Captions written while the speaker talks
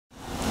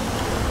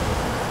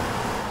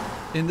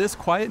In this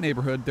quiet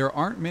neighborhood, there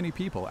aren't many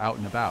people out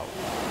and about,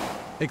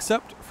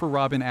 except for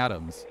Robin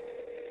Adams.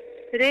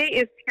 Today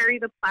is Terry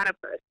the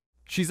Platypus.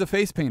 She's a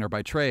face painter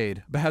by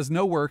trade, but has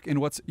no work in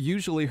what's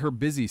usually her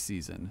busy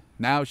season.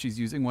 Now she's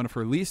using one of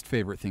her least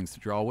favorite things to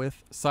draw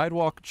with,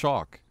 sidewalk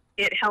chalk.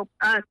 It helps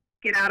us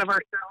get out of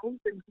ourselves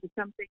and do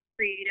something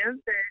creative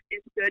that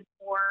is good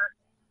for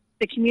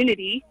the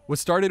community. What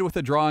started with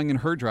a drawing in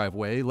her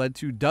driveway led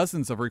to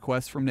dozens of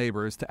requests from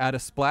neighbors to add a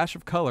splash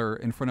of color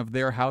in front of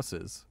their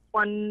houses.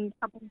 One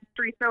couple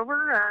streets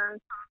over, a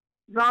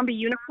zombie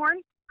unicorn,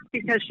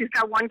 because she's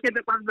got one kid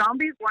that loves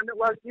zombies, one that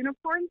loves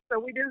unicorns, so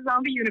we did a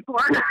zombie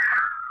unicorn.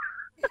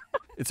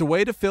 It's a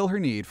way to fill her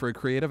need for a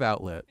creative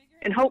outlet.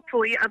 And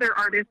hopefully other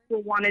artists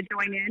will want to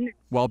join in.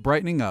 While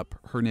brightening up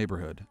her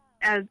neighborhood.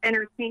 As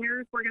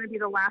entertainers, we're going to be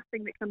the last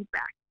thing that comes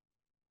back.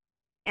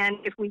 And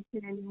if we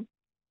can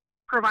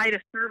provide a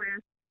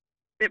service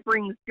that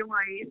brings joy,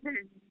 then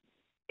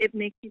it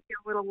makes you feel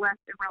a little less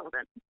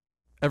irrelevant.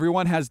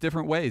 Everyone has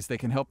different ways they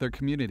can help their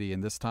community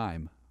in this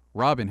time.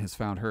 Robin has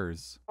found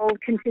hers. I'll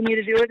continue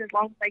to do it as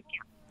long as I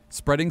can.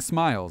 Spreading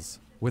smiles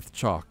with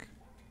chalk.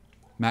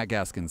 Matt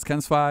Gaskins,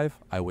 KENS 5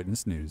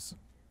 Eyewitness News.